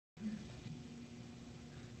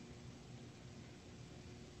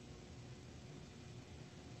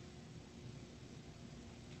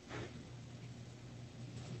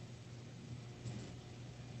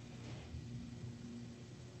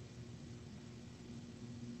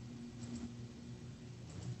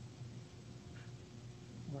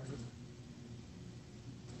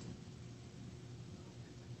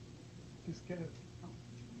Just get it.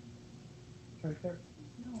 It's right there.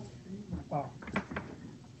 Oh.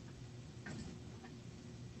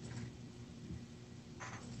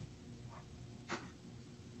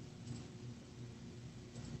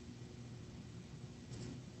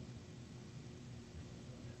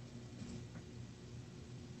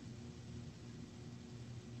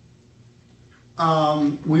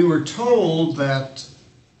 We were told that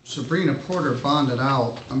Sabrina Porter bonded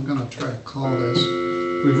out. I'm going to try to call this.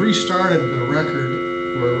 We've restarted the record.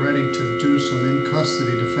 We're ready to do some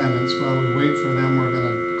in-custody defendants. While we wait for them, we're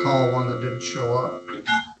going to call one that didn't show up.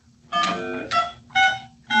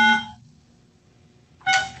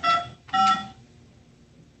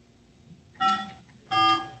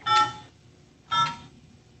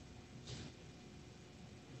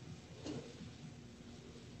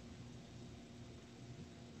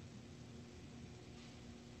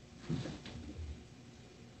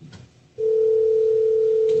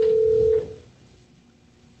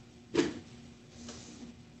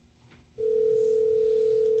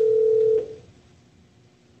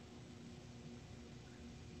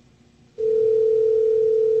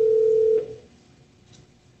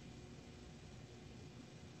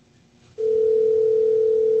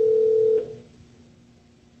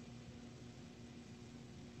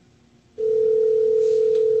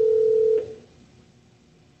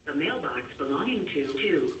 The mailbox belonging to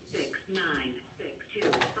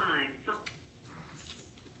 2696255.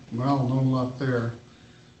 Well, no luck there.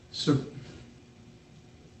 So,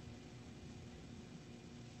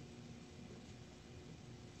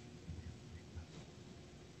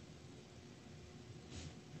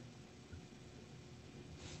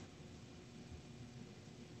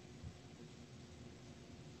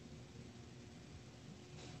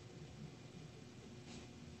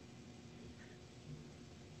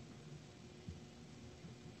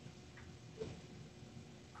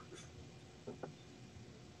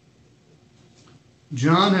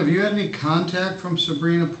 John, have you had any contact from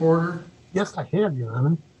Sabrina Porter? Yes, I have, Your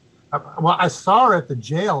Honor. Well, I saw her at the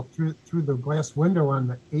jail through the glass window on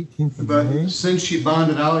the 18th of May. But since she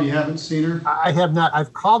bonded out, you haven't seen her? I have not.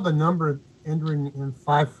 I've called the number ending in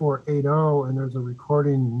 5480, and there's a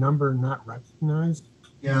recording number not recognized.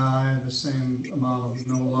 Yeah, I had the same amount of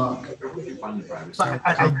no luck. But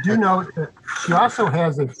I do know that she also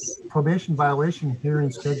has a probation violation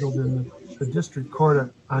hearing scheduled in the district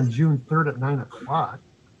court on June 3rd at 9 o'clock.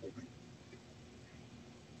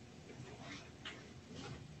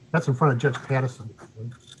 That's in front of Judge Patterson.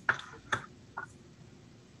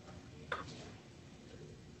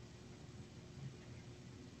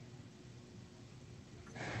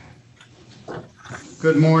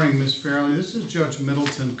 Good morning, Ms. Fairley. This is Judge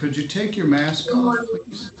Middleton. Could you take your mask off,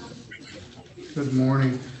 please? Good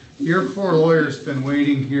morning. Your poor lawyer's been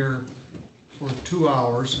waiting here for 2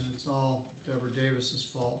 hours, and it's all Deborah Davis's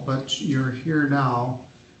fault, but you're here now.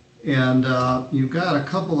 And you've got a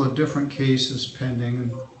couple of different cases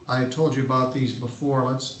pending. I told you about these before.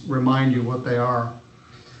 Let's remind you what they are.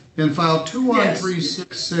 In file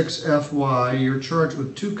 21366FY, you're charged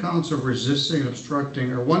with 2 counts of resisting,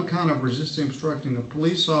 obstructing, or 1 count of resisting, obstructing a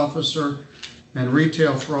police officer and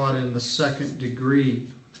retail fraud in the 2nd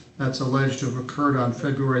degree. That's alleged to have occurred on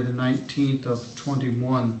February the 19th of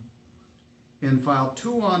 21. In file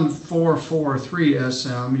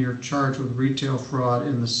 21443SM, you're charged with retail fraud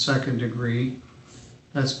in the 2nd degree.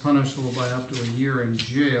 That's punishable by up to a year in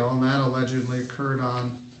jail, and that allegedly occurred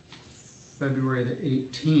on February the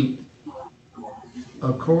 18th.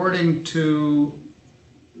 According to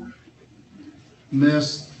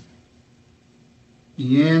Miss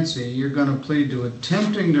Yancey, you're going to plead to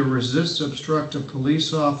attempting to resist, obstruct a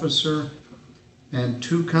police officer and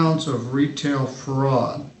 2 counts of retail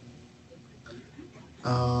fraud.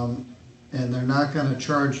 And they're not going to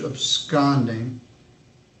charge absconding.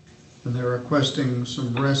 And they're requesting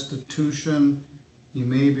some restitution. You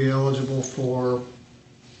may be eligible for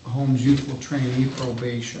Holmes Youthful Trainee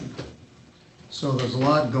probation. So there's a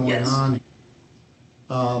lot going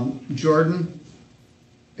on. Jordan,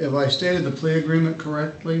 have I stated the plea agreement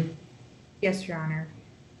correctly? Yes, Your Honor.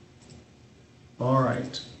 All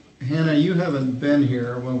right. Hannah, you haven't been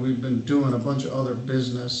here when we've been doing a bunch of other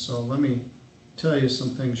business, so let me tell you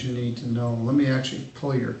some things you need to know. Let me actually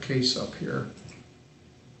pull your case up here.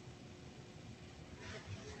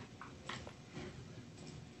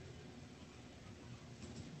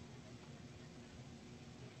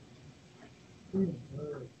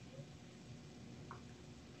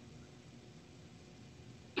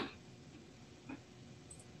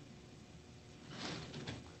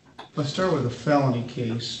 Let's start with a felony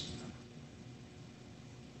case.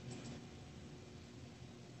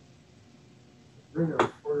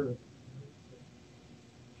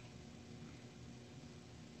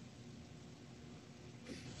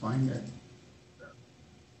 find it.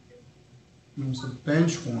 It was a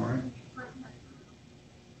bench warrant.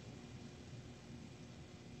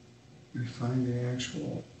 Let me find the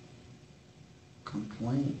actual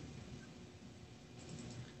complaint.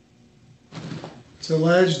 It's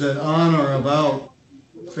alleged that on or about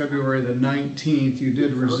February the 19th, you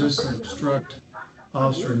did resist and obstruct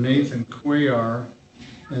Officer Nathan Cuellar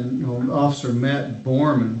and Officer Matt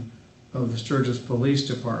Borman of the Sturgis Police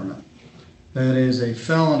Department. That is a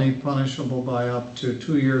felony punishable by up to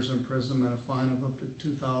 2 years imprisonment, a fine of up to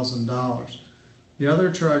 $2,000. The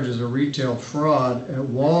other charge is a retail fraud at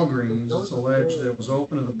Walgreens. It's alleged that it was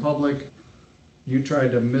open to the public. You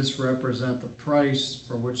tried to misrepresent the price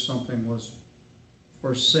for which something was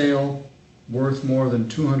for sale, worth more than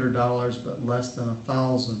 $200 but less than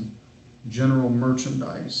 $1,000, general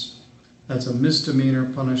merchandise. That's a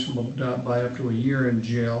misdemeanor punishable by up to a year in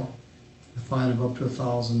jail, a fine of up to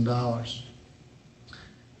 $1,000.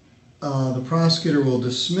 The prosecutor will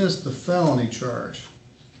dismiss the felony charge.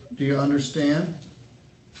 Do you understand?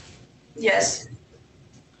 Yes.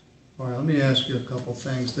 All right, let me ask you a couple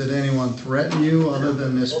things. Did anyone threaten you other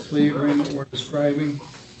than this plea agreement we're describing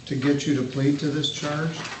to get you to plead to this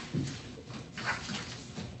charge?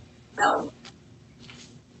 No.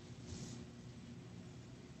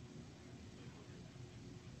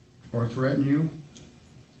 Or threaten you?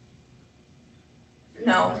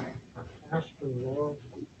 No. Ask for Laurel.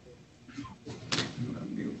 I'm gonna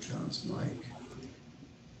mute John's mic.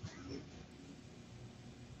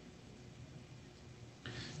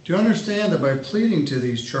 Do you understand that by pleading to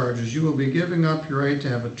these charges, you will be giving up your right to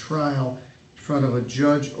have a trial in front of a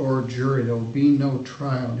judge or jury? There will be no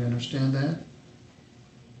trial. Do you understand that?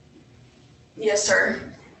 Yes,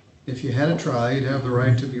 sir. If you had a trial, you'd have the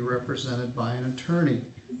right to be represented by an attorney.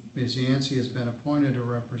 Ms. Yancey has been appointed to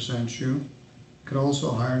represent you. You could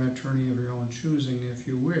also hire an attorney of your own choosing if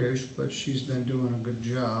you wish, but she's been doing a good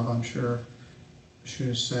job. I'm sure she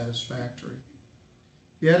is satisfactory.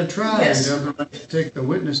 If you had a trial, Yes. you'd have the right to take the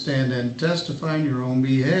witness stand and testify on your own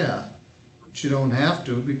behalf. But you don't have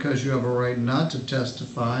to because you have a right not to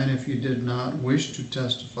testify, and if you did not wish to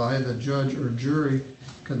testify, the judge or jury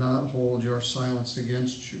cannot hold your silence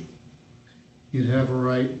against you. You'd have a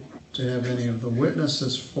right to have any of the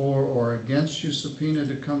witnesses for or against you subpoenaed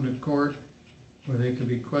to come to court where they could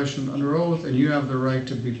be questioned under oath, and you have the right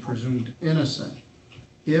to be presumed innocent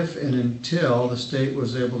if and until the state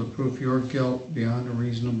was able to prove your guilt beyond a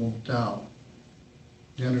reasonable doubt.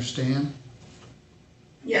 Do you understand?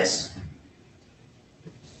 Yes.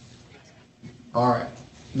 All right.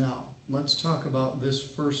 Now, let's talk about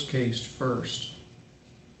this first case first.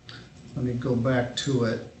 Let me go back to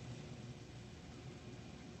it.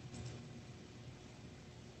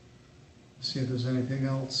 See if there's anything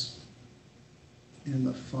else in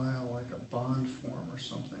the file, like a bond form or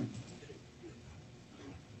something.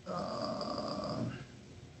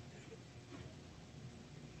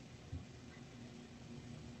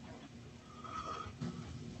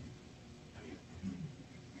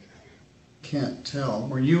 Can't tell.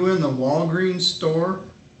 Were you in the Walgreens store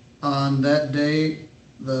on that day,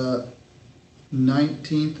 the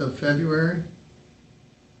 19th of February?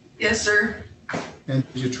 Yes, sir. And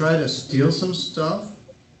did you try to steal some stuff?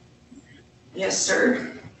 Yes,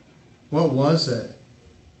 sir. What was it?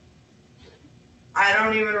 I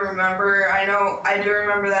don't even remember. I do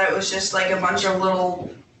remember that it was just like a bunch of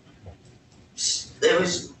little, it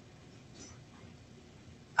was,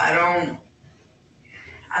 I don't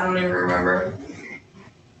even remember.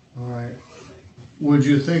 All right. Would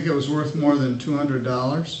you think it was worth more than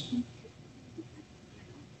 $200?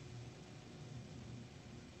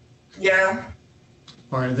 Yeah.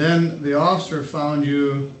 All right, then the officer found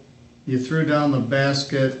you, you threw down the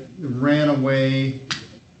basket, ran away,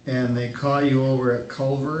 and they caught you over at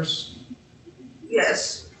Culver's,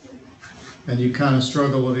 Yes. and you kind of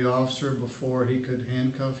struggled with the officer before he could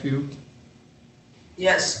handcuff you?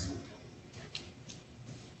 Yes.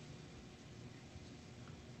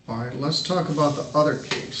 All right, let's talk about the other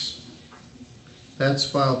case. That's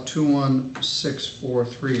file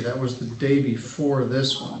 21643. That was the day before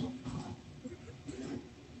this one.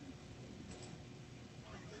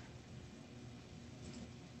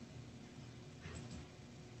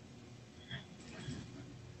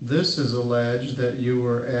 This is alleged that you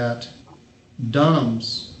were at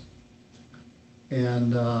Dunham's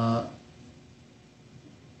and a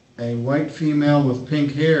white female with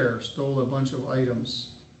pink hair stole a bunch of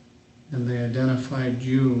items and they identified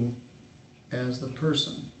you as the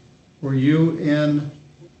person. Were you in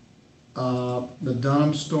the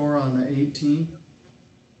Dunham store on the 18th?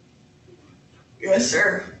 Yes,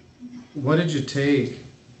 sir. What did you take?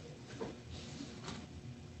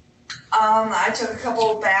 I took a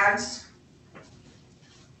couple of bags.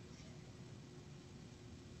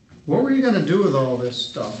 What were you gonna do with all this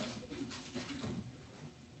stuff?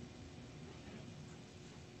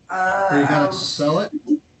 Are you gonna sell it?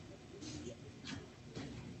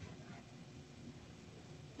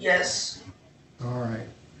 Yes. All right,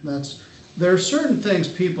 there are certain things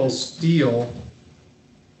people steal.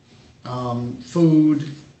 Food,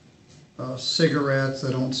 cigarettes,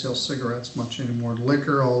 they don't sell cigarettes much anymore.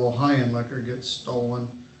 Liquor, although high-end liquor gets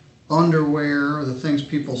stolen. Underwear, the things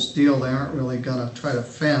people steal, they aren't really gonna try to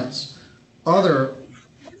fence. Other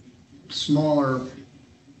smaller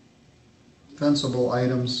fenceable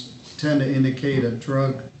items tend to indicate a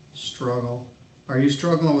drug struggle. Are you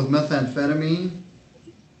struggling with methamphetamine?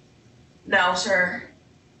 No, sir.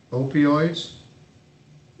 Opioids?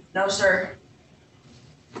 No, sir.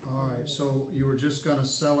 All right, so you were just gonna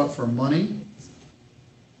sell it for money?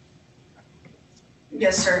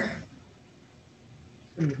 Yes, sir.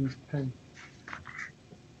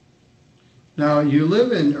 Now, you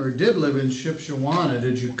live in, or did live in Shipshewana.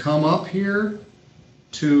 Did you come up here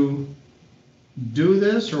to do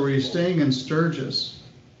this, or were you staying in Sturgis?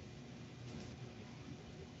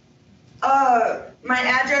 My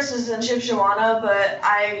address is in Shipshewana, but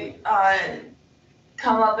I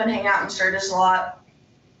come up and hang out in Sturgis a lot.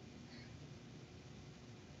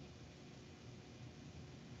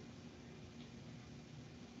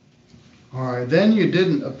 All right, then you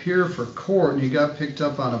didn't appear for court and you got picked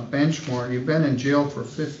up on a bench warrant. You've been in jail for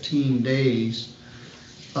 15 days.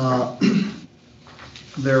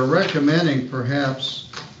 They're recommending perhaps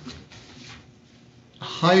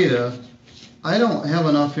HIDA. I don't have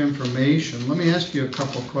enough information. Let me ask you a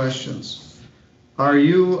couple questions. Are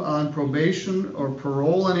you on probation or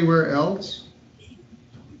parole anywhere else?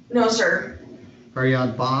 No, sir. Are you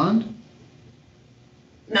on bond?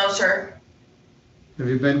 No, sir. Have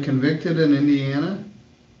you been convicted in Indiana?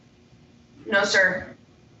 No, sir.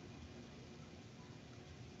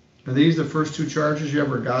 Are these the first two charges you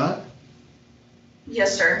ever got?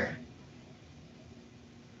 Yes, sir.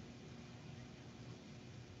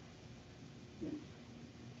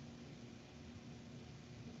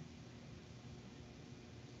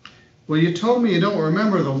 Well, you told me you don't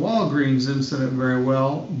remember the Walgreens incident very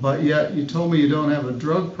well, but yet you told me you don't have a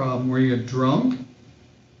drug problem. Were you drunk?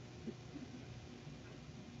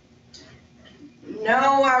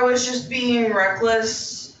 No, I was just being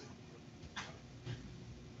reckless.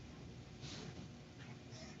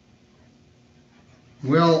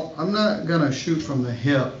 Well, I'm not gonna shoot from the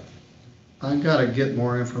hip. I've gotta get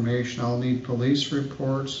more information. I'll need police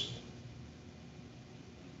reports.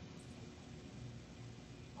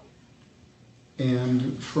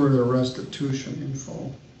 And further restitution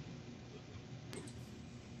info.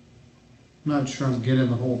 I'm not sure I'm getting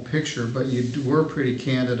the whole picture, but you were pretty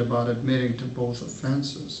candid about admitting to both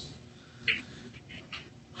offenses.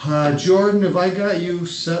 Jordan, have I got you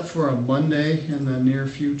set for a Monday in the near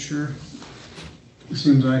future? It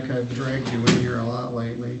seems like I've dragged you in here a lot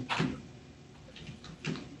lately.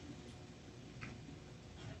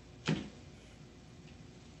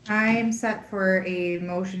 I'm set for a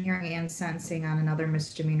motion hearing and sentencing on another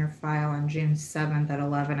misdemeanor file on June 7th at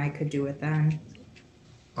 11. I could do it then.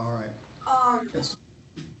 All right. Yes.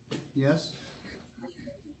 Yes?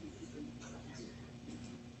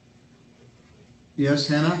 Yes,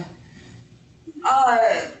 Hannah?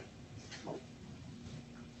 I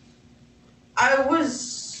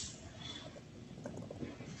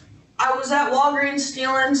was at Walgreens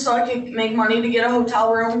stealing so I could make money to get a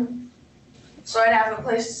hotel room, so I'd have a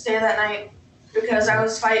place to stay that night, because I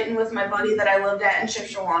was fighting with my buddy that I lived at in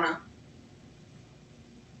Shipshewana.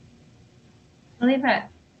 I believe at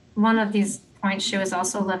one of these points she was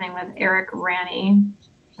also living with Eric Rainey,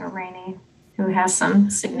 who has some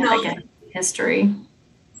significant history.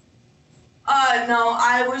 No,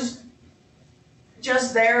 I was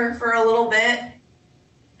just there for a little bit,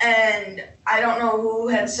 and I don't know who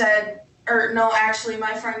had said, or no, actually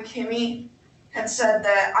my friend Kimmy had said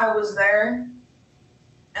that I was there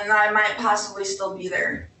and that I might possibly still be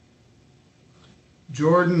there.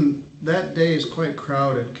 Jordan, that day is quite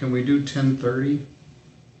crowded. Can we do 10:30?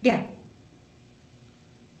 Yeah.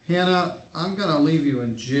 Hannah, I'm gonna leave you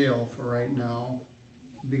in jail for right now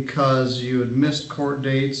because you had missed court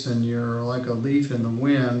dates and you're like a leaf in the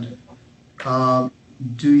wind.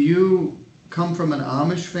 Do you come from an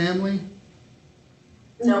Amish family?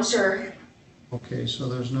 No, sir. Okay, so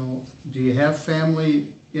there's no, do you have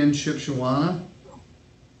family in Shipshewana?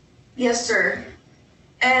 Yes, sir.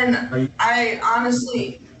 And I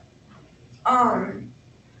honestly,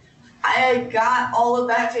 I got all of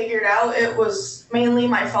that figured out. It was mainly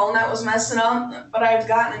my phone that was messing up, but I've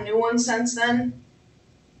gotten a new one since then.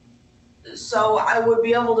 So I would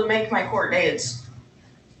be able to make my court dates.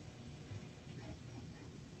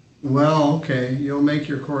 Well, okay, you'll make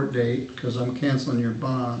your court date because I'm canceling your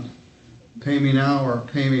bond. Pay me now or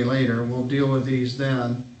pay me later. We'll deal with these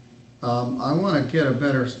then. I want to get a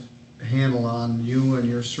better handle on you and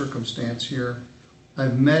your circumstance here.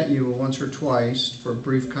 I've met you once or twice for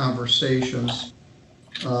brief conversations,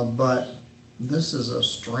 but this is a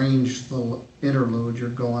strange little interlude you're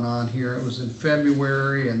going on here. It was in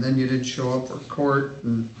February and then you didn't show up for court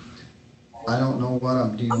and I don't know what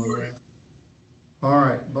I'm dealing with. All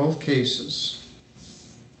right, both cases.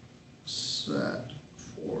 Set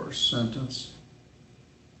for sentence.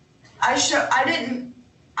 I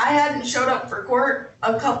hadn't showed up for court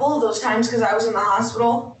a couple of those times because I was in the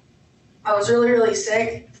hospital. I was really, really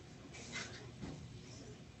sick.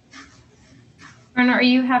 And are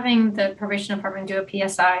you having the probation department do a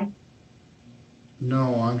PSI?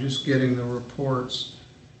 No, I'm just getting the reports.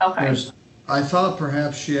 Okay. I thought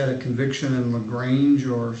perhaps she had a conviction in LaGrange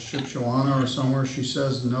or Shipshewana or somewhere. She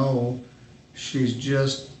says no. She's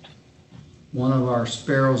just one of our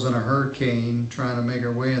sparrows in a hurricane trying to make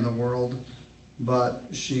her way in the world. But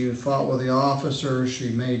she fought with the officer. She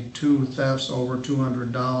made 2 thefts over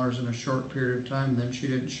 $200 in a short period of time. Then she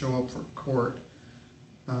didn't show up for court.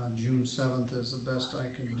 June 7th is the best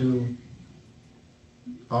I can do.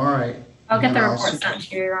 All right. I'll get the report sent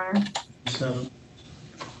to you, Your Honor. 7th.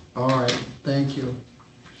 All right, thank you.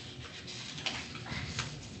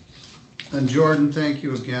 And Jordan, thank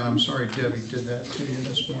you again. I'm sorry Debbie did that to you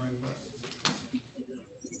this morning, but.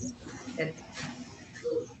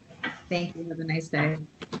 Thank you. Have a nice day.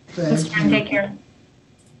 Thanks, Karen. Take care.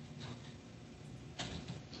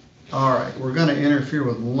 All right, we're going to interfere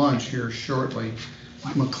with lunch here shortly.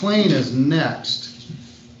 McLean is next.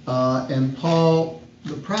 And Paul,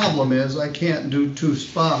 the problem is I can't do 2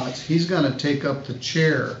 spots. He's going to take up the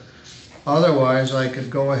chair. Otherwise, I could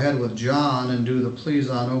go ahead with John and do the pleas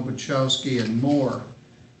on Obuchowski and more.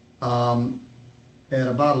 At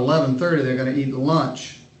about 11:30, they're going to eat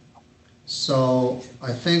lunch. So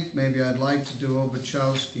I think maybe I'd like to do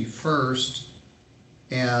Obuchowski first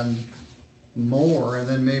and more, and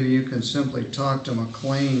then maybe you can simply talk to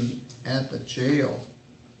McLean at the jail.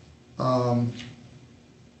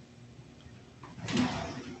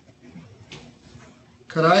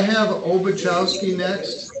 Could I have Obuchowski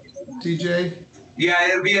next, TJ? Yeah,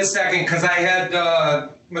 it'll be a second because I had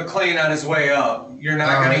McLean on his way up. You're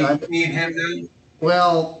not going to need him then?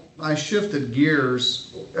 Well, I shifted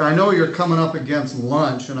gears. I know you're coming up against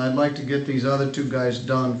lunch, and I'd like to get these other 2 guys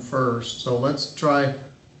done first. So let's try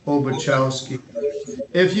Obuchowski.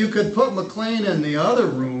 If you could put McLean in the other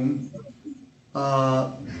room,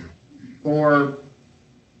 or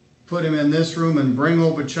put him in this room and bring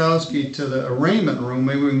Obuchowski to the arraignment room,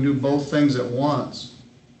 maybe we can do both things at once.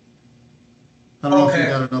 I don't know if you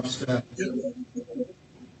got enough staff.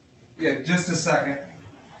 Yeah, just a second.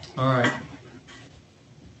 All right.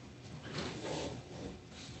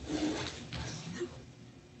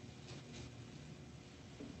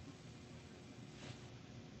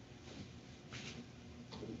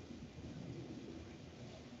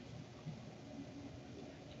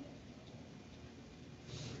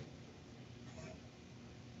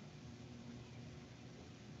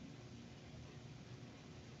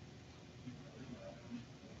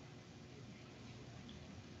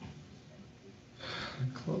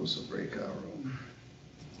 Close the breakout room.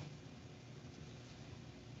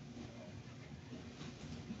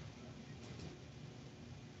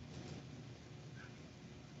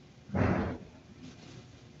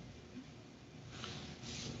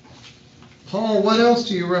 Paul, what else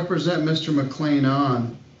do you represent Mr. McLean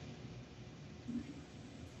on?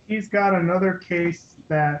 He's got another case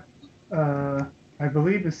that I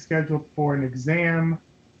believe is scheduled for an exam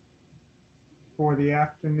for the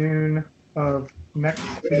afternoon of next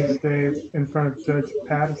Tuesday in front of Judge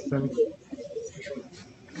Pattison.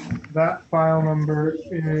 That file number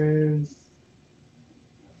is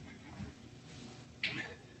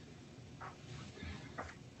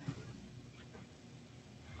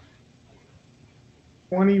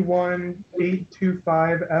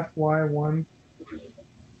 (21-825-FY1).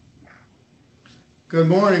 Good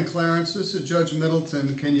morning, Clarence. This is Judge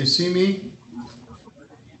Middleton. Can you see me?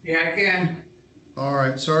 Yeah, I can. All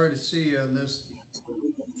right. Sorry to see you in this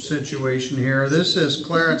situation here. This is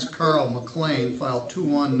Clarence Carl McLean, file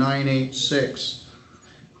 21986.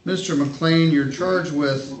 Mr. McLean, you're charged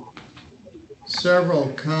with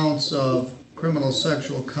several counts of criminal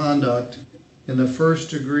sexual conduct in the first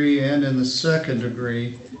degree and in the second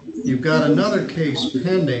degree. You've got another case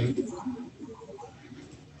pending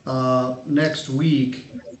next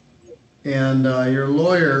week, and your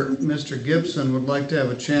lawyer, Mr. Gibson, would like to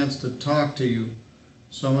have a chance to talk to you.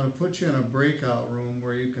 So I'm going to put you in a breakout room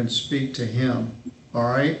where you can speak to him. All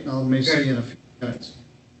right? I may see you in a few minutes.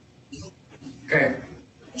 Okay.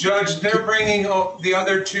 Judge, they're bringing the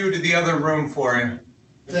other two to the other room for him.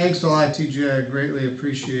 Thanks a lot, TJ. I greatly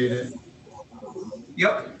appreciate it.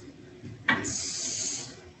 Yep.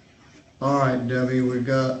 All right, Debbie, we've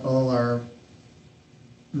got all our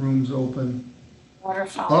rooms open.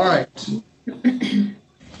 Waterfall. All right.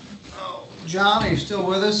 Oh, John, are you still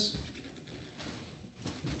with us?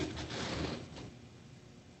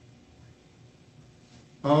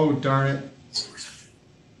 Oh, darn it.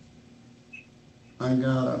 I'm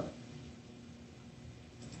gonna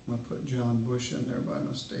put John Bush in there by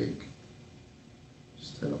mistake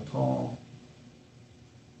instead of Paul.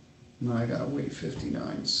 No, I gotta wait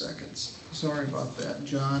 59 seconds. Sorry about that.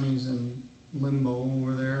 Johnny's in limbo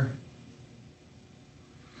over there.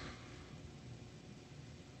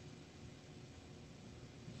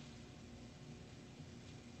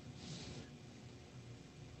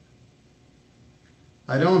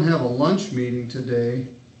 I don't have a lunch meeting today,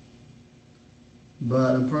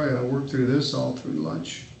 but I'm probably gonna work through this all through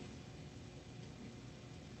lunch.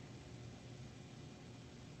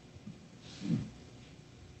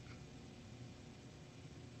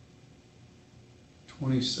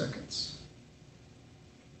 $20.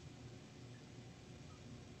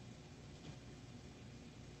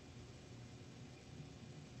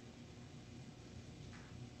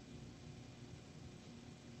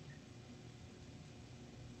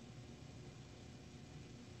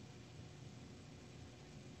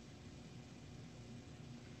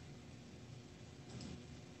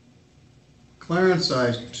 Clarence,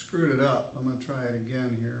 I screwed it up. I'm gonna try it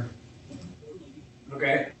again here.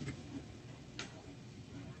 Okay.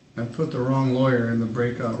 I put the wrong lawyer in the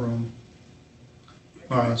breakout room.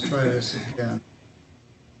 All right, let's try this again.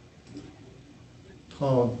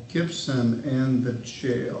 Paul Gibson and the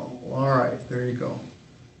jail. All right, there you go.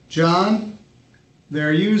 John,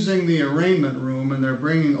 they're using the arraignment room and they're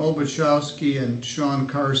bringing Obachowski and Sean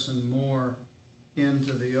Carson Moore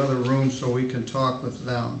into the other room so we can talk with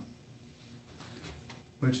them,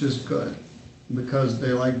 which is good because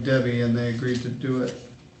they like Debbie and they agreed to do it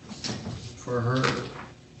for her.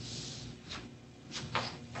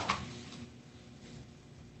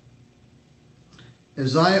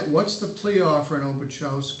 What's the plea offer in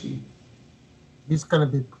Obachowski? He's going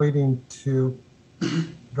to be pleading to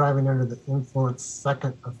driving under the influence,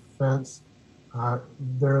 second offense.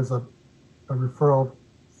 There is a referral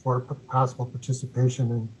for possible participation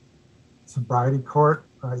in sobriety court.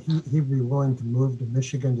 He'd be willing to move to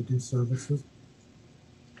Michigan to do services.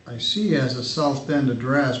 I see he has a South Bend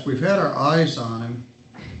address. We've had our eyes on him.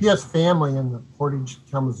 He has family in the Portage,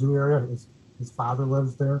 Kalamazoo area. His father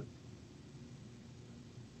lives there.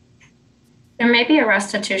 There may be a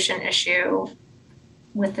restitution issue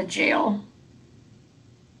with the jail.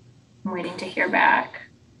 I'm waiting to hear back.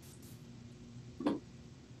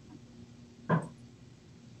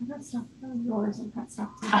 That's not yours, and that's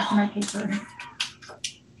not my paper.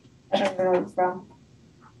 I don't know where it's from.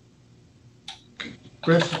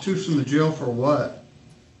 Restitution to jail for what?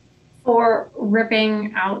 For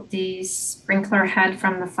ripping out the sprinkler head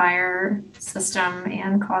from the fire system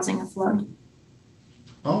and causing a flood.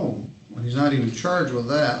 Oh, well, he's not even charged with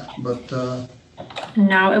that, but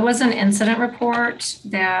No, it was an incident report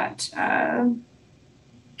that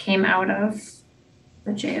came out of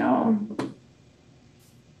the jail.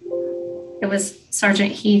 It was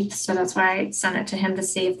Sergeant Heath, so that's why I sent it to him to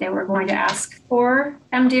see if they were going to ask for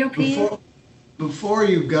MDOP. Before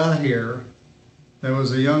you got here, there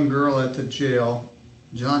was a young girl at the jail.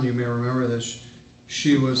 John, you may remember this.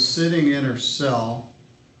 She was sitting in her cell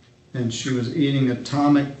and she was eating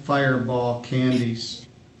atomic fireball candies.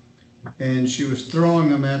 And she was throwing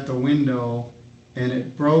them at the window and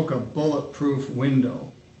it broke a bulletproof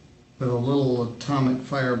window with a little atomic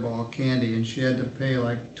fireball candy, and she had to pay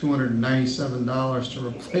like $297 to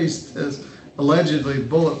replace this allegedly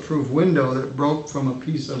bulletproof window that broke from a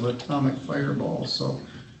piece of atomic fireball. So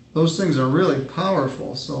those things are really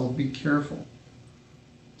powerful, so be careful.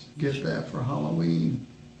 Get that for Halloween.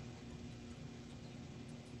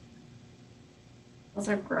 Those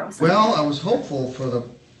are gross. Well, I was hopeful for the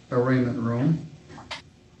arraignment room.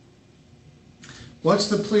 What's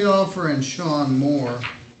the plea offer in Sean Moore?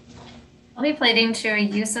 I'll be pleading to a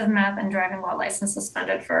use of meth and driving while license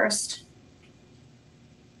suspended first.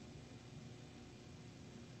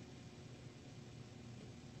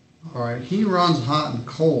 All right, he runs hot and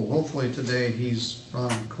cold. Hopefully today he's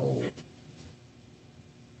running cold.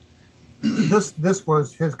 This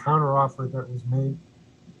was his counteroffer that was made.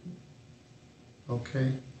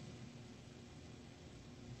 Okay.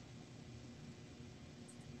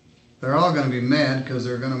 They're all gonna be mad because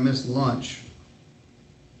they're gonna miss lunch.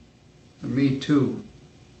 And me too.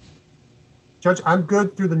 Judge, I'm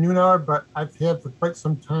good through the noon hour, but I've had for quite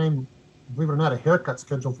some time, believe it or not, a haircut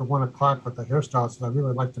scheduled for 1 o'clock with the hairstylist that I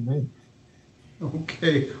really like to make.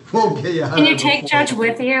 Okay, we'll get you out Can you of it take before- Judge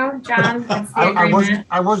with you, John? That's the I agreement.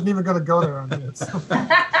 wasn't even gonna go there on this.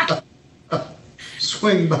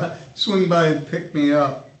 Swing by and pick me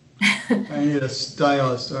up. I need a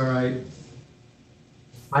stylist, all right.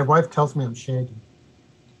 My wife tells me I'm shaggy.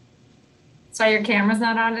 So your camera's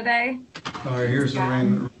not on today? All right, here's the Yeah.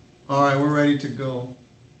 ring. All right, we're ready to go.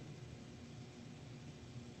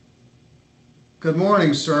 Good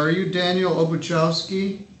morning, sir. Are you Daniel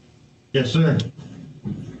Obuchowski? Yes, sir.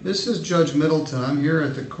 This is Judge Middleton. I'm here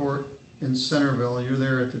at the court in Centerville. You're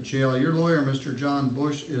there at the jail. Your lawyer, Mr. John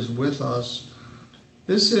Bush, is with us.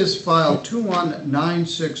 This is file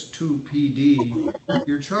 21962 PD.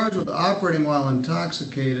 You're charged with operating while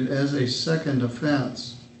intoxicated as a second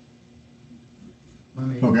offense. Let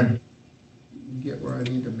me Okay. get where I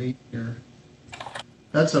need to be here.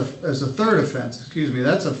 As a third offense, excuse me,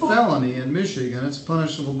 that's a felony in Michigan. It's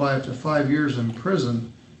punishable by up to 5 years in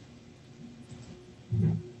prison.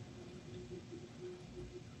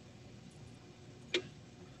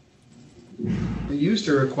 It used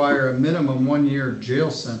to require a minimum 1-year jail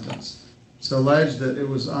sentence. It's alleged that it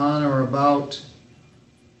was on or about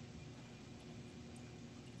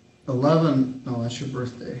 11, no, that's your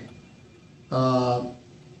birthday.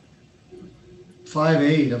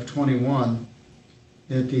 5/8 of 21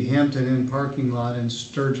 at the Hampton Inn parking lot in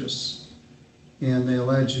Sturgis. And they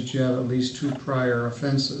allege that you have at least 2 prior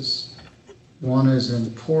offenses. One is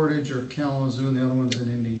in Portage or Kalamazoo, and the other one's in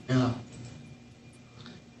Indiana.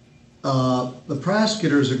 The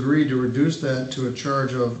prosecutors agreed to reduce that to a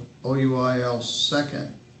charge of OUIL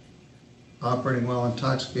second, operating while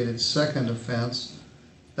intoxicated second offense.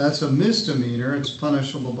 That's a misdemeanor. It's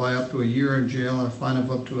punishable by up to a year in jail and a fine of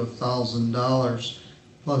up to $1,000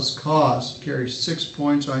 plus cost. Carries 6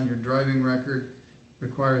 points on your driving record.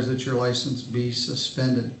 Requires that your license be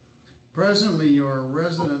suspended. Presently, you're a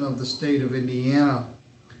resident of the state of Indiana.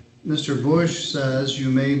 Mr. Bush says you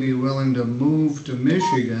may be willing to move to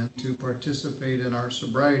Michigan to participate in our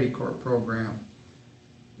sobriety court program.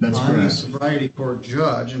 That's I'm a correct. sobriety court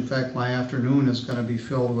judge. In fact, my afternoon is going to be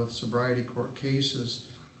filled with sobriety court cases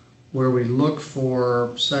where we look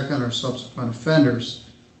for second or subsequent offenders.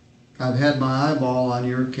 I've had my eyeball on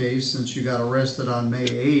your case since you got arrested on May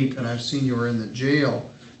 8th, and I've seen you were in the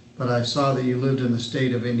jail, but I saw that you lived in the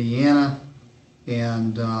state of Indiana,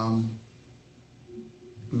 and I'm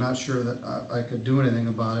not sure that I could do anything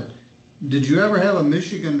about it. Did you ever have a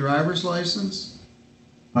Michigan driver's license?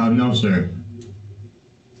 No, sir.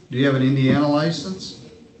 Do you have an Indiana license?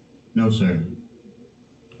 No, sir.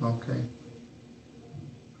 Okay.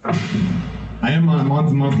 I am on a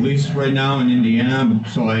month-to-month lease right now in Indiana,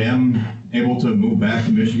 so I am able to move back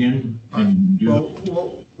to Michigan and do.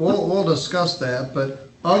 Well, we'll discuss that, but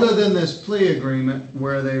other than this plea agreement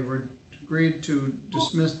where they were agreed to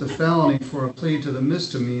dismiss the felony for a plea to the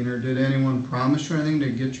misdemeanor, did anyone promise you anything to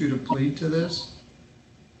get you to plead to this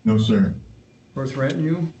No, sir. or threaten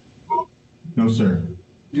you? No, sir.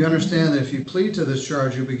 Do you understand that if you plead to this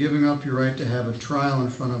charge, you'll be giving up your right to have a trial in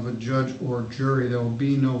front of a judge or jury? There will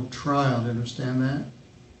be no trial. Do you understand that?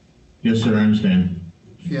 Yes, sir, I understand.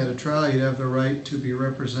 If you had a trial, you'd have the right to be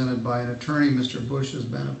represented by an attorney. Mr. Bush has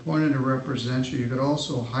been appointed to represent you. You could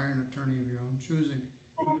also hire an attorney of your own choosing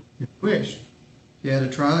if you wish. If you had a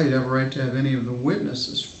trial, you'd have a right to have any of the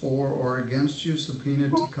witnesses for or against you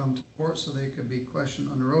subpoenaed to come to court so they could be questioned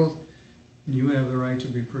under oath. And you would have the right to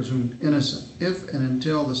be presumed innocent if and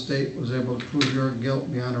until the state was able to prove your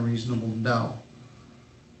guilt beyond a reasonable doubt.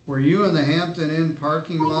 Were you in the Hampton Inn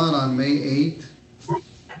parking lot on May 8th?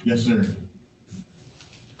 Yes, sir.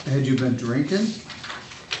 Had you been drinking?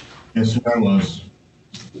 Yes, sir, I was.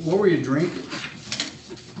 What were you drinking?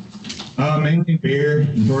 Mainly beer.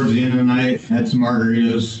 And towards the end of the night, had some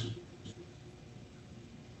margaritas.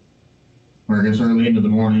 Or I guess early into the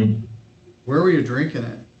morning. Where were you drinking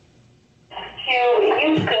it?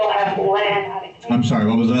 You still have land. I'm sorry,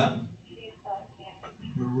 what was that?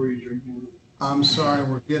 Where were you drinking? I'm sorry,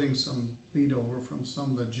 we're getting some feed over from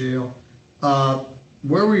some of the jail.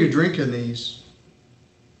 Where were you drinking these?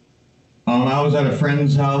 I was at a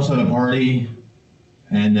friend's house at a party,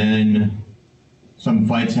 and then some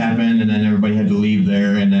fights happened, and then everybody had to leave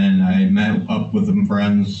there, and then I met up with some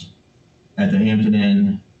friends at the Hampton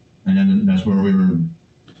Inn, and then that's where we were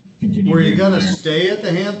continuing. Were you gonna stay at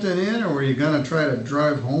the Hampton Inn, or were you gonna try to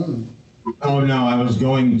drive home? Oh, no, I was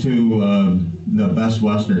going to the Best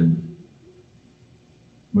Western,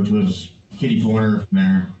 which was kitty corner from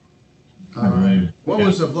there. I believe. What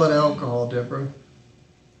was the blood alcohol, Deborah?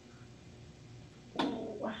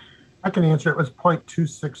 I can answer. It was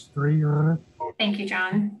 0.263, Your Honor. Thank you,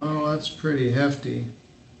 John. Oh, that's pretty hefty.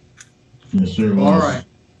 Yes, sir. All right.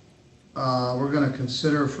 We're gonna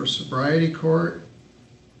consider for sobriety court.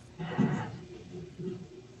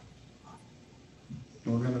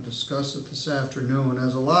 We're gonna discuss it this afternoon.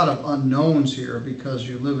 There's a lot of unknowns here because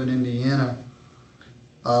you live in Indiana.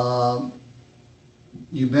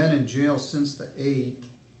 You've been in jail since the 8th.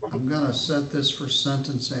 I'm gonna set this for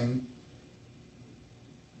sentencing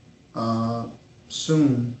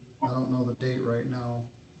soon. I don't know the date right now.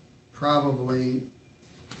 Probably.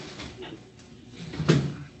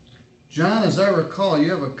 John, as I recall,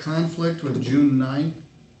 you have a conflict with June 9th?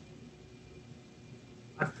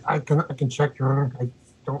 I can check, Your Honor. I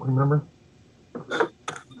don't remember.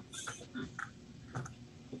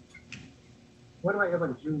 What do I have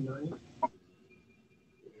on June 9th?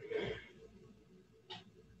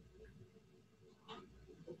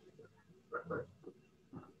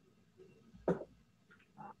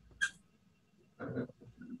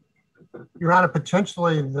 Your Honor,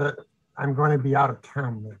 potentially that I'm going to be out of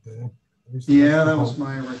town that day. Yeah, that was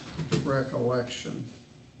my recollection.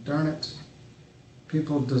 Darn it.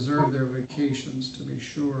 People deserve their vacations, to be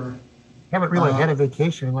sure. Haven't really had a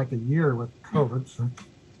vacation in like a year with COVID, so.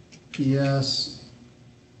 Yes.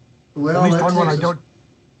 Well, at least one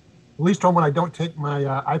when I don't take my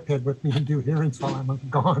iPad with me and do hearings while I'm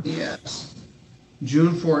gone. Yes.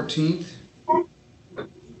 June 14th.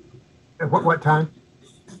 At what time?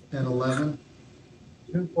 At 11.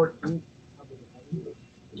 June 14th.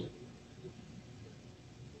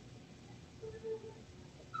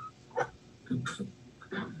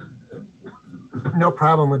 No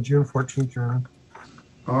problem with June 14th, Your Honor.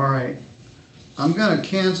 All right. I'm going to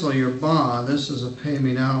cancel your bond. This is a pay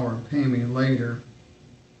me now or pay me later.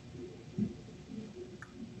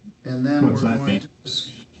 And then What's we're that going mean?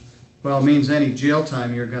 to, well, it means any jail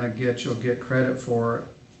time you're going to get, you'll get credit for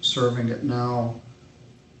serving it now.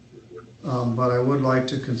 But I would like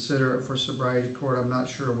to consider it for sobriety court. I'm not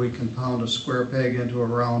sure we can pound a square peg into a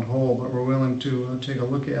round hole, but we're willing to take a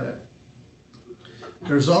look at it.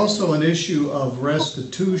 There's also an issue of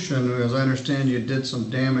restitution, as I understand you did some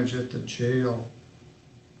damage at the jail.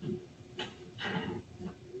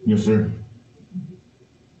 Yes, sir.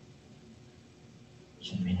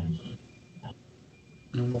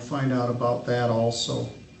 And we'll find out about that also.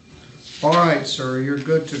 All right, sir, you're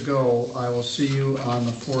good to go. I will see you on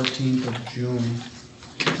the 14th of June,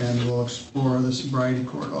 and we'll explore the sobriety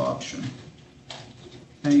court option.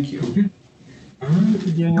 Thank you. Thank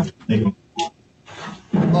you, Daniel. Thank you.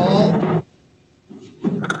 Paul,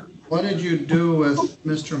 what did you do with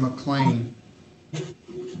Mr. McLean?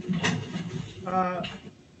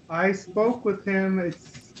 I spoke with him.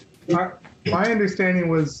 My understanding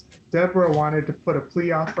was Deborah wanted to put a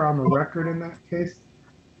plea offer on the record in that case.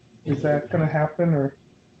 Is that going to happen, or?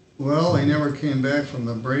 Well, he never came back from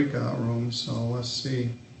the breakout room, so let's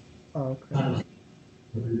see. Oh, okay.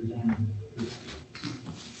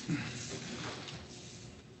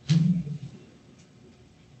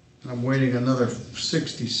 I'm waiting another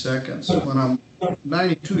 60 seconds. When I'm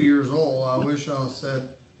 92 years old, I wish I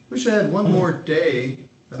had one more day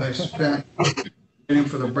that I spent waiting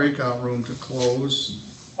for the breakout room to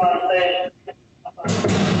close.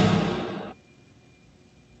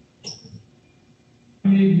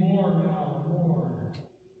 We need more now, more.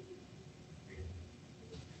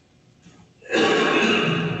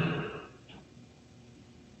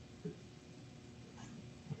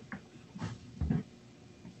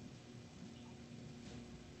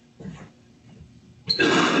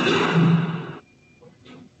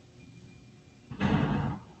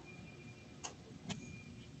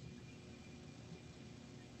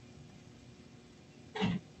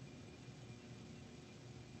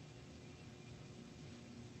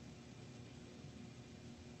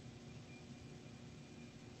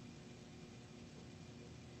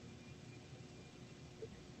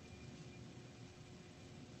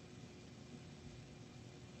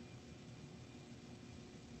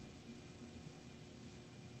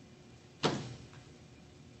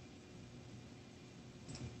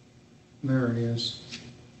 There it is.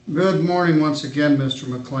 Good morning once again, Mr.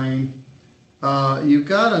 McLean. You've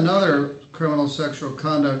got another criminal sexual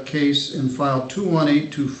conduct case in file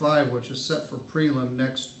 21825, which is set for prelim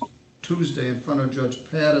next Tuesday in front of Judge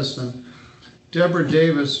Pattison. Deborah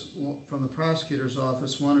Davis from the prosecutor's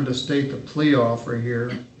office wanted to state the plea offer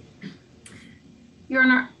here. Your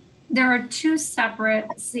Honor, there are two separate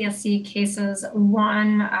CSC cases.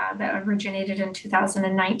 One that originated in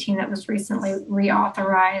 2019 that was recently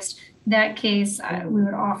reauthorized. That case we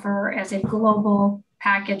would offer as a global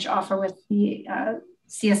package offer with the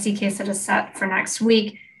CSC case that is set for next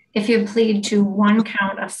week. If you plead to one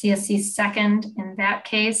count of CSC second in that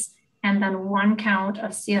case, and then one count of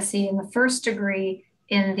CSC in the first degree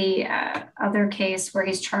in the other case where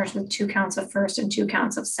he's charged with 2 counts of first and 2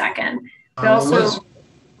 counts of second. We also,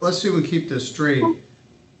 let's see if we keep this straight.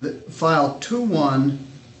 The file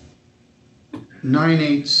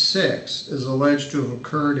 21986 is alleged to have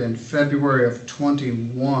occurred in February of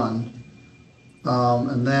 21,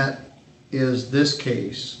 and that is this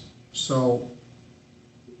case. So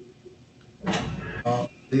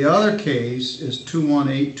the other case is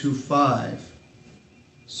 21825.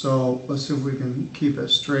 So let's see if we can keep it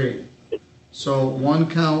straight. So 1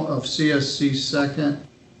 count of CSC second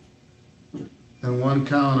and 1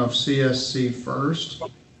 count of CSC first.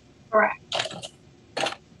 correct.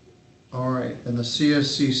 All right, and the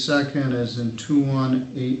CSC second is in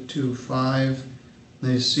 21825. The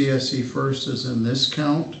CSC first is in this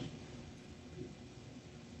count.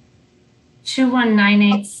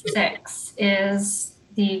 21986 is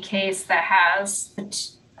the case that has the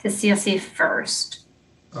CSC first.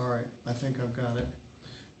 All right, I think I've got it.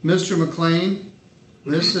 Mr. McLean,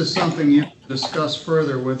 this is something you can discuss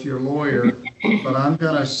further with your lawyer, but I'm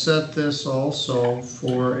going to set this also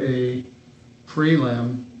for a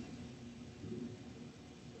prelim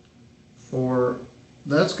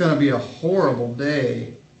that's going to be a horrible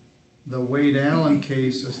day. The Wade Allen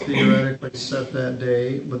case is theoretically set that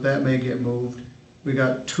day, but that may get moved. We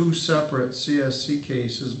got 2 separate CSC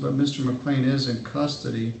cases, but Mr. McLean is in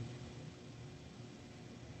custody.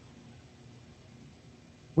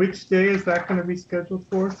 Which day is that going to be scheduled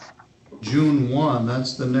for? June 1,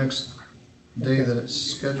 that's the next day that it's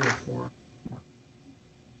scheduled for.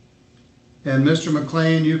 And Mr.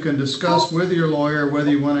 McLean, you can discuss with your lawyer whether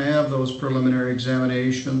you want to have those preliminary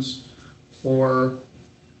examinations or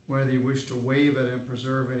whether you wish to waive it and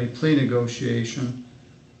preserve any plea negotiation.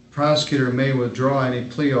 The prosecutor may withdraw any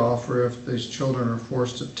plea offer if these children are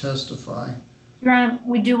forced to testify. Your Honor,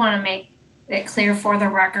 we do want to make it clear for the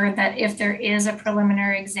record that if there is a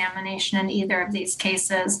preliminary examination in either of these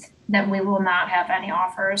cases, that we will not have any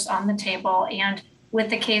offers on the table. And with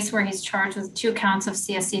the case where he's charged with 2 counts of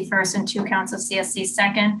CSC first and 2 counts of CSC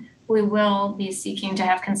second, we will be seeking to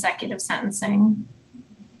have consecutive sentencing.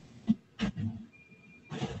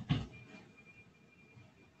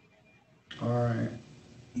 All right.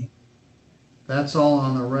 That's all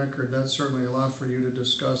on the record. That's certainly a lot for you to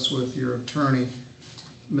discuss with your attorney.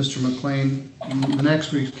 Mr. McLean, the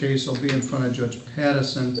next week's case will be in front of Judge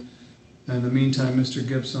Pattison. In the meantime, Mr.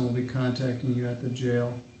 Gibson will be contacting you at the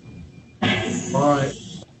jail. All right.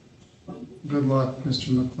 Good luck,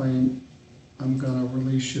 Mr. McLean. I'm going to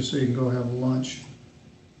release you so you can go have lunch.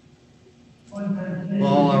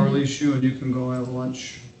 Paul, I'll release you and you can go have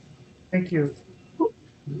lunch. Thank you.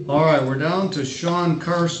 All right, we're down to Sean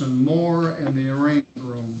Carson Moore in the arraignment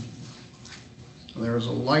room. There's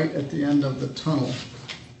a light at the end of the tunnel.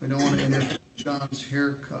 We don't want to interrupt John's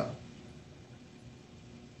haircut.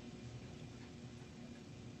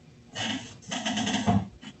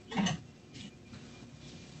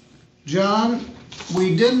 John,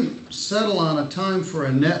 we didn't settle on a time for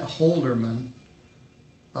Annette Holderman.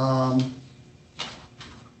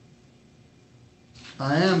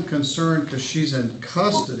 I am concerned because she's in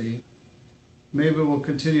custody. Maybe we'll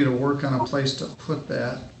continue to work on a place to put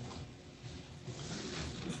that.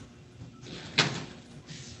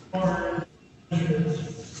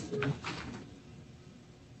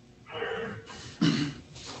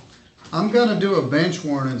 I'm going to do a bench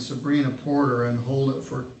warrant in Sabrina Porter and hold it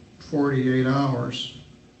for 48 hours.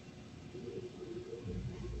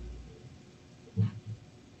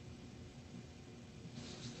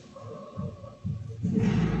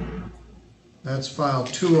 That's file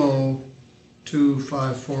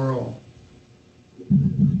 202540.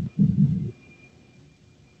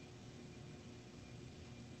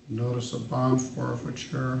 Notice of bond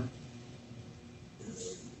forfeiture.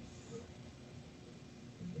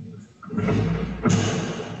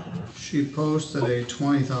 She posted a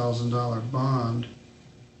 $20,000 bond,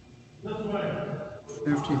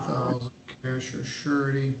 $50,000 cash or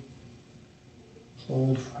surety,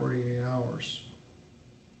 hold 48 hours.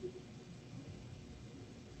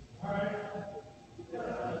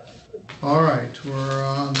 All right, we're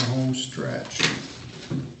on the home stretch.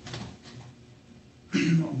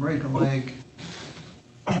 I'll break a leg.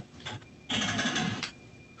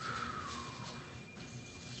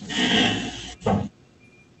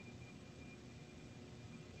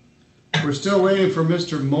 we're still waiting for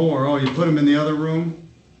Mr. Moore. Oh, you put him in the other room?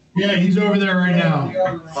 Yeah, he's over there right now.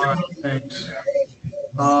 All right, thanks.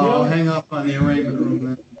 I'll hang up on the arraignment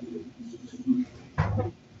room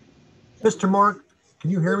then. Mr. Moore, can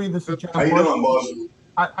you hear me? This is John. How you doing, boss?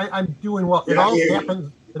 I'm doing well. It all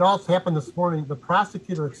happened this morning. The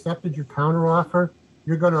prosecutor accepted your counteroffer.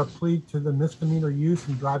 You're going to plead to the misdemeanor use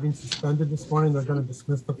and driving suspended this morning. They're going to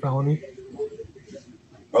dismiss the felony.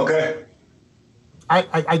 Okay.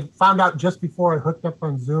 I found out just before I hooked up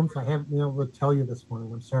on Zoom, so I haven't been able to tell you this morning.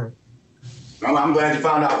 I'm sorry. I'm glad you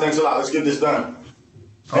found out. Thanks a lot. Let's get this done.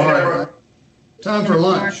 All right. Time for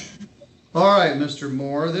lunch. All right, Mr.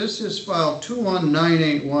 Moore, this is file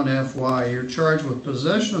 21981FY. You're charged with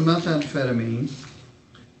possession of methamphetamine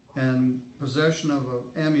and possession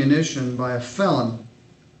of ammunition by a felon.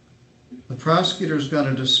 The prosecutor is going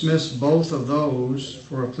to dismiss both of those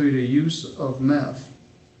for a plea to use of meth.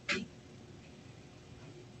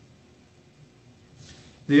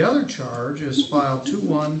 The other charge is file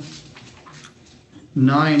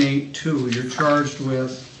 21982. You're charged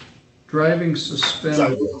with driving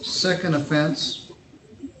suspended, second offense,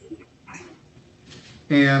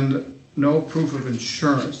 and no proof of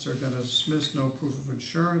insurance. They're going to dismiss no proof of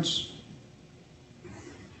insurance,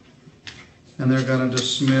 and they're going to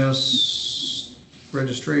dismiss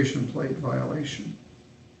registration plate violation.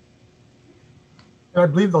 I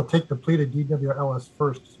believe they'll take the plea to DWLS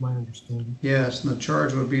first, is my understanding. Yes, and the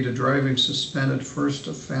charge would be to driving suspended first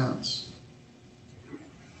offense.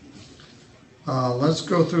 Let's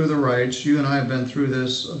go through the rights. You and I have been through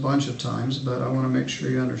this a bunch of times, but I want to make sure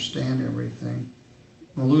you understand everything.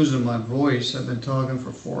 I'm losing my voice. I've been talking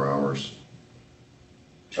for 4 hours.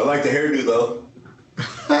 I like the hairdo, though.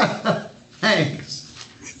 Thanks.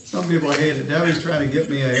 Some people hate it. Debbie's trying to get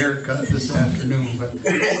me a haircut this afternoon. But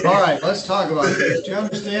all right, let's talk about this. Do you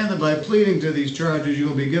understand that by pleading to these charges,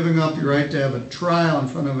 you'll be giving up your right to have a trial in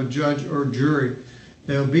front of a judge or jury?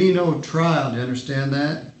 There'll be no trial. Do you understand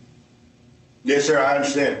that? Yes, sir, I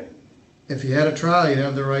understand. If you had a trial, you'd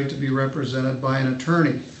have the right to be represented by an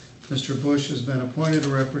attorney. Mr. Bush has been appointed to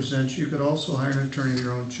represent you. You could also hire an attorney of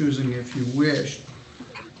your own choosing if you wished.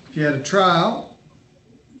 If you had a trial,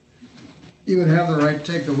 you would have the right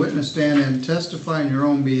to take the witness stand and testify on your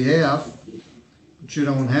own behalf, but you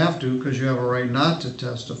don't have to because you have a right not to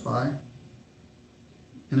testify.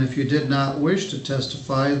 And if you did not wish to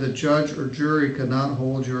testify, the judge or jury could not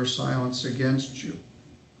hold your silence against you.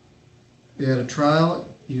 If you had a trial,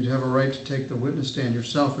 you'd have a right to take the witness stand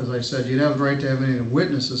yourself. As I said, you'd have the right to have any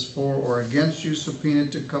witnesses for or against you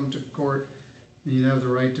subpoenaed to come to court, and you'd have the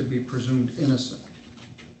right to be presumed innocent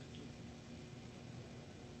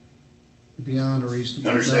beyond a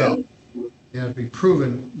reasonable doubt. You have to be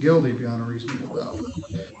proven guilty beyond a reasonable doubt.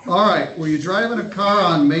 All right, were you driving a car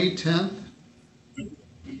on May 10th?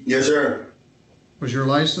 Yes, sir. Was your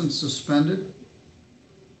license suspended?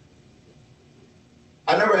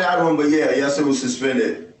 I never had one, but yes, it was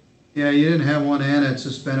suspended. Yeah, you didn't have one and it's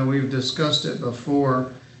suspended. We've discussed it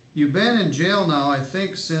before. You've been in jail now, I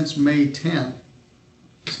think, since May 10th.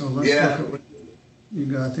 So let's look at what you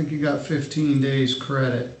got. I think you got 15 days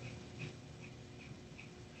credit.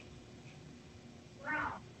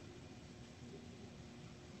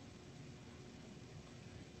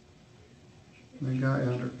 They got you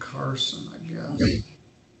under Carson, I guess.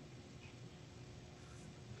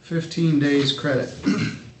 15 days credit.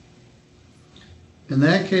 In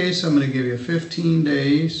that case, I'm going to give you 15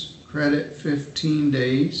 days credit, 15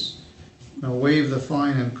 days. I'll waive the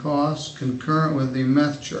fine and costs concurrent with the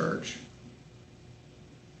meth charge,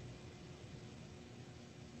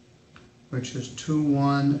 which is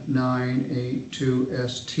 21982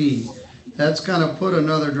 ST. That's going to put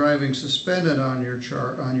another driving suspended on your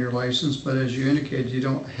license, but as you indicated, you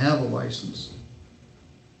don't have a license.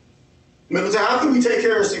 Middleton, how can we take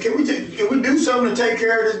care of this? Can we do something to take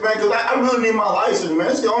care of this, man? Because I really need my license, man.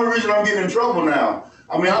 That's the only reason I'm getting in trouble now.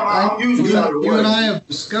 I mean, I'm usually out of the way. You and I have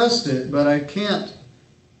discussed it, but I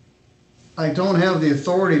don't have the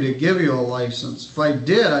authority to give you a license. If I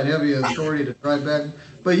did, I'd have the authority to drive back.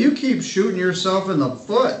 But you keep shooting yourself in the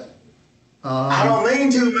foot. I don't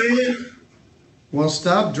mean to, man. Well,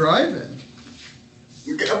 stop driving.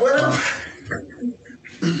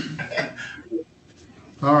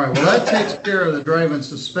 All right, well, that takes care of the driving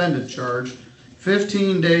suspended charge.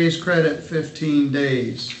 15 days credit, 15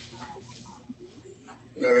 days.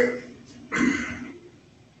 All right.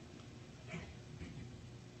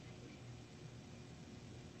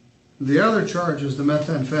 The other charge is the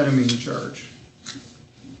methamphetamine charge.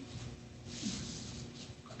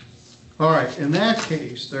 All right, in that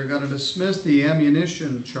case, they're going to dismiss the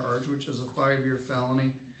ammunition charge, which is a 5-year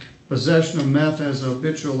felony, possession of meth as a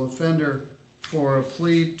habitual offender for a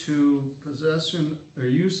plea to possession or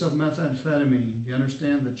use of methamphetamine. Do you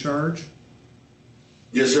understand the charge?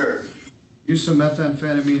 Yes, sir. Use of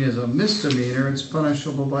methamphetamine is a misdemeanor. It's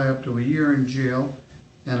punishable by up to a year in jail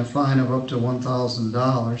and a fine of up to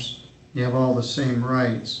 $1,000. You have all the same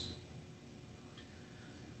rights.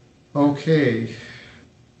 Okay.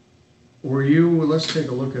 Let's take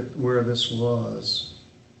a look at where this was.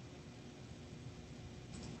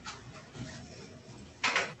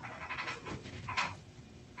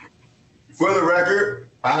 For the record,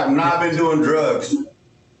 I have not been doing drugs.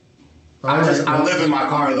 I live in my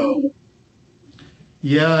car though.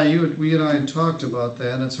 Yeah, we and I talked about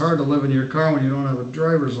that, and it's hard to live in your car when you don't have a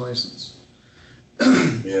driver's license.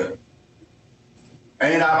 Yeah.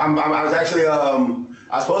 And I was actually I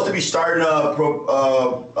was supposed to be starting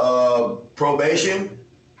probation,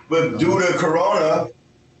 but due to Corona,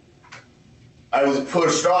 I was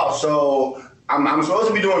pushed off. So I'm supposed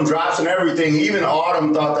to be doing drops and everything. Even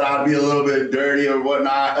Autumn thought that I'd be a little bit dirty or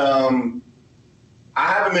whatnot. I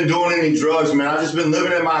haven't been doing any drugs, man. I've just been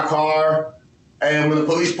living in my car. And when the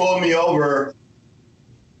police pulled me over,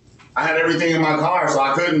 I had everything in my car, so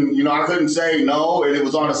I couldn't say no, and it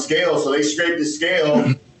was on a scale. So they scraped the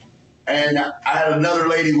scale, and I had another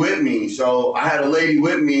lady with me. So I had a lady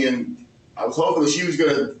with me, and I was hoping that she was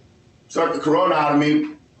gonna suck the Corona out of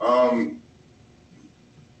me. All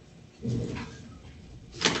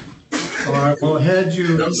right. Well,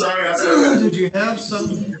 I'm sorry. I said that. Did you have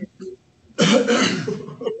some?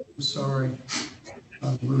 I'm sorry.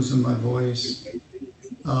 I'm losing my voice.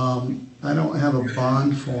 I don't have a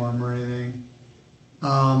bond form or anything.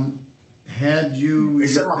 Had you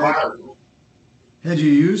used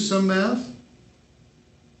some meth?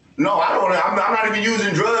 No, I don't. I'm not even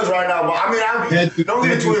using drugs right now. But I mean, don't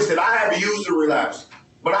get twisted. I had to use the relapse,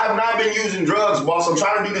 but I've not been using drugs, boss. I'm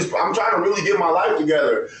trying to do this. I'm trying to really get my life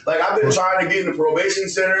together. Like I've been trying to get in the probation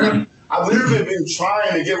center. I've literally been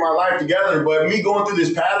trying to get my life together, but me going through this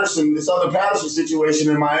other Patterson situation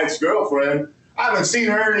and my ex-girlfriend, I haven't seen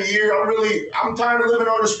her in a year. I'm tired of living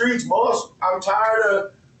on the streets, boss. I'm tired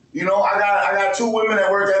of, I got two women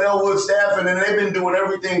that work at Elwood Staffing, and they've been doing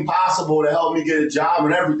everything possible to help me get a job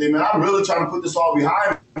and everything. Man, I'm really trying to put this all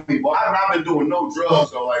behind me, but I've not been doing no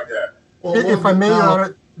drugs or like that. If I may, Your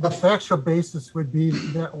Honor, the factual basis would be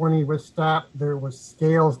that when he was stopped, there was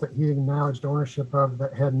scales that he acknowledged ownership of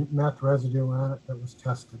that had meth residue on it that was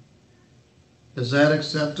tested. Is that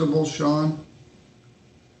acceptable, Sean?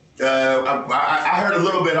 I heard a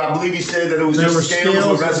little bit. I believe he said that it was just scales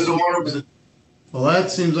with residue on it. Well, that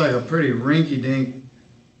seems like a pretty rinky-dink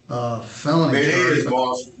felony. It is,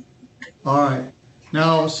 boss. All right.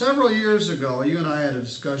 Now, several years ago, you and I had a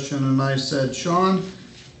discussion, and I said, Sean,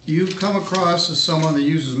 you've come across as someone that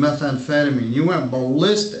uses methamphetamine. You went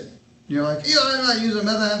ballistic. You're like, yeah, I'm not using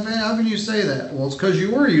methamphetamine. How can you say that? Well, it's because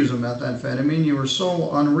you were using methamphetamine. You were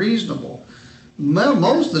so unreasonable.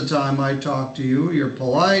 Most of the time I talk to you, you're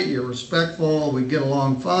polite, you're respectful, we get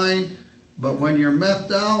along fine. But when you're methed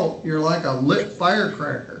out, you're like a lit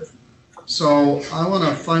firecracker. So I want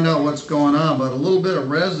to find out what's going on, but a little bit of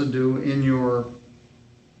residue in your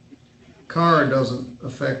car doesn't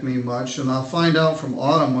affect me much, and I'll find out from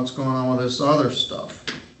Autumn what's going on with this other stuff.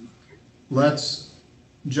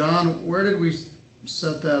 John, where did we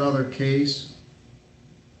set that other case?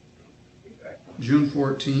 June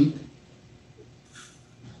 14th?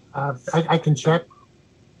 I can check.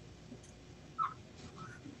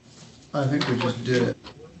 I think we just did it.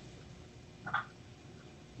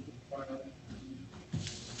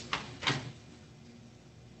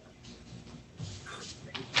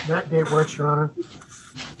 That date works, Your Honor.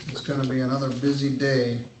 It's going to be another busy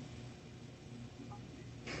day.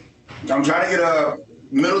 I'm trying to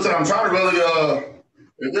get Middleton. I'm trying to really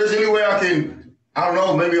if there's any way I don't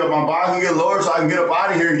know, maybe my bond can get lower so I can get up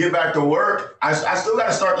out of here and get back to work. I still got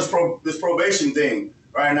to start this probation thing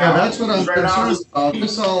right now. Yeah, that's what I'm concerned about.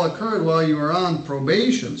 This all occurred while you were on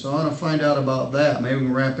probation, so I want to find out about that. Maybe we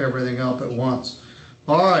can wrap everything up at once.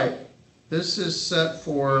 All right, this is set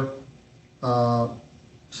for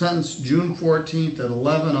sentence June 14th at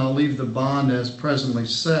 11. I'll leave the bond as presently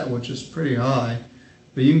set, which is pretty high,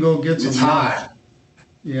 but you can go get some. It's high.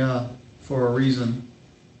 Yeah, for a reason.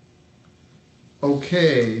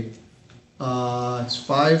 Okay, it's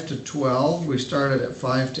 5 to 12. We started at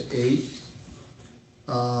 5 to 8.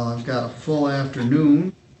 I've got a full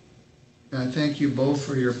afternoon. And I thank you both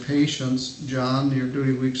for your patience. John, your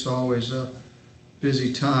duty week's always a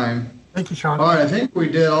busy time. Thank you, Sean. All right, I think we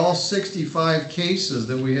did all 65 cases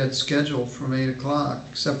that we had scheduled from 8 o'clock,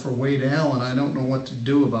 except for Wade Allen. I don't know what to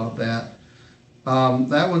do about that.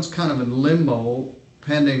 That one's kind of in limbo.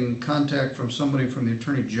 pending contact from somebody from the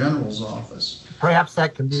Attorney General's office. Perhaps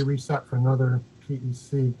that can be reset for another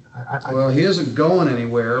PEC. Well, he isn't going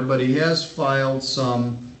anywhere, but he has filed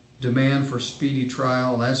some demand for speedy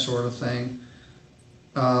trial and that sort of thing.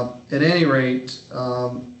 At any rate,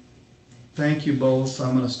 thank you both.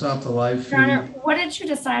 I'm going to stop the live feed. Your Honor, what did you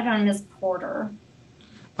decide on Ms. Porter?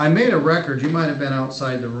 I made a record. You might have been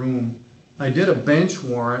outside the room. I did a bench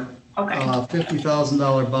warrant. Okay.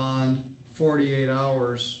 $50,000 bond, 48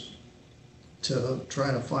 hours to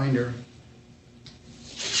try to find her.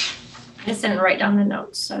 I just didn't write down the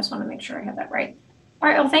notes, so I just want to make sure I have that right. All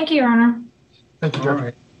right. Well, thank you, Your Honor. Thank you, All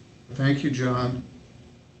right. Thank you, John.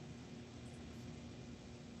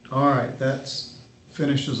 All right. That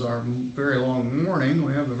finishes our very long morning.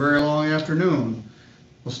 We have a very long afternoon.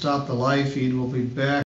 We'll stop the live feed. We'll be back.